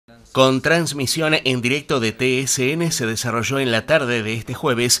Con transmisión en directo de TSN se desarrolló en la tarde de este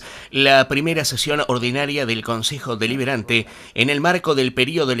jueves la primera sesión ordinaria del Concejo Deliberante en el marco del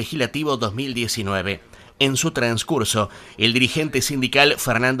período legislativo 2019. En su transcurso, el dirigente sindical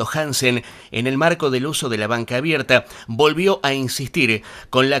Fernando Hansen, en el marco del uso de la banca abierta, volvió a insistir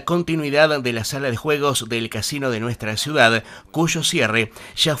con la continuidad de la sala de juegos del casino de nuestra ciudad, cuyo cierre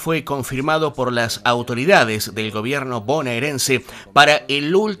ya fue confirmado por las autoridades del gobierno bonaerense para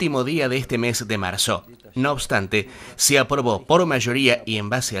el último día de este mes de marzo. No obstante, se aprobó por mayoría y en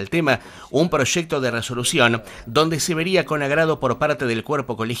base al tema un proyecto de resolución donde se vería con agrado por parte del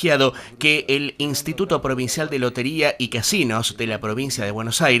cuerpo colegiado que el Instituto Provincial de Lotería y Casinos de la provincia de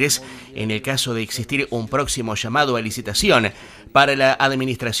Buenos Aires, en el caso de existir un próximo llamado a licitación para la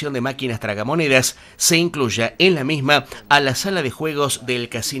administración de máquinas tragamonedas, se incluya en la misma a la sala de juegos del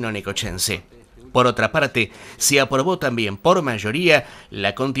casino necochense. Por otra parte, se aprobó también por mayoría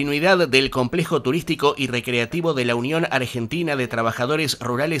la continuidad del complejo turístico y recreativo de la Unión Argentina de Trabajadores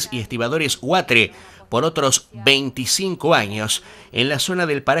Rurales y Estibadores UATRE por otros 25 años en la zona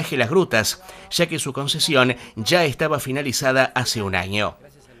del paraje Las Grutas, ya que su concesión ya estaba finalizada hace un año.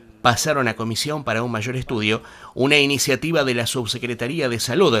 Pasaron a comisión para un mayor estudio una iniciativa de la Subsecretaría de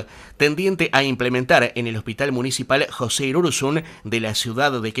Salud tendiente a implementar en el Hospital Municipal José Irurzun de la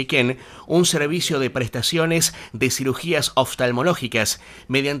ciudad de Quequén un servicio de prestaciones de cirugías oftalmológicas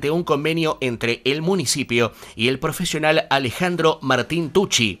mediante un convenio entre el municipio y el profesional Alejandro Martín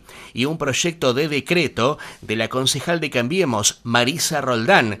Tucci y un proyecto de decreto de la concejal de Cambiemos, Marisa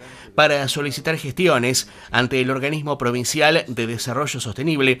Roldán, para solicitar gestiones ante el Organismo Provincial de Desarrollo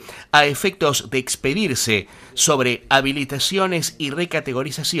Sostenible a efectos de expedirse sobre habilitaciones y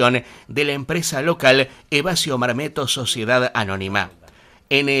recategorización de la empresa local Evasio Marmeto Sociedad Anónima.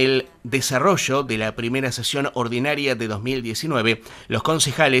 En el desarrollo de la primera sesión ordinaria de 2019, los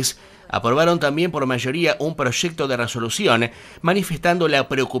concejales aprobaron también por mayoría un proyecto de resolución manifestando la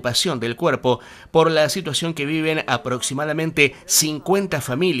preocupación del cuerpo por la situación que viven aproximadamente 50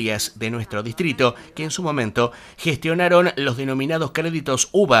 familias de nuestro distrito que en su momento gestionaron los denominados créditos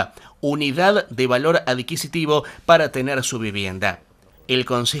UVA, Unidad de Valor Adquisitivo, para tener su vivienda. El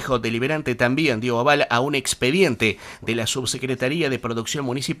Concejo Deliberante también dio aval a un expediente de la Subsecretaría de Producción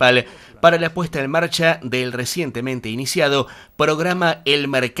Municipal para la puesta en marcha del recientemente iniciado programa El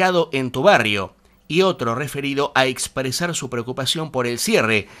Mercado en tu Barrio y otro referido a expresar su preocupación por el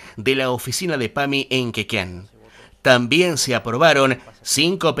cierre de la oficina de PAMI en Quequén. También se aprobaron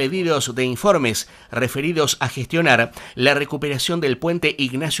 5 pedidos de informes referidos a gestionar la recuperación del puente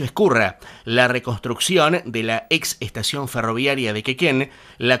Ignacio Ezcurra, la reconstrucción de la ex estación ferroviaria de Quequén,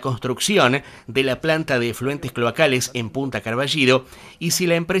 la construcción de la planta de efluentes cloacales en Punta Carballido y si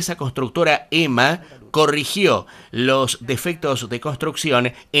la empresa constructora EMA corrigió los defectos de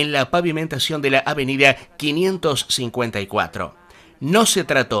construcción en la pavimentación de la avenida 554. No se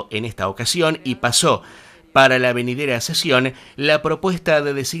trató en esta ocasión y pasó para la venidera sesión la propuesta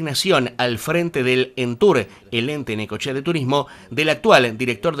de designación al frente del ENTUR, el ente Necochea de Turismo, del actual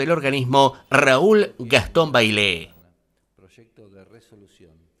director del organismo, Raúl Gastón Bailé. Proyecto de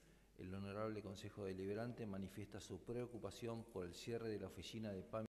resolución. El Honorable Concejo Deliberante manifiesta su preocupación por el cierre de la oficina de PAMI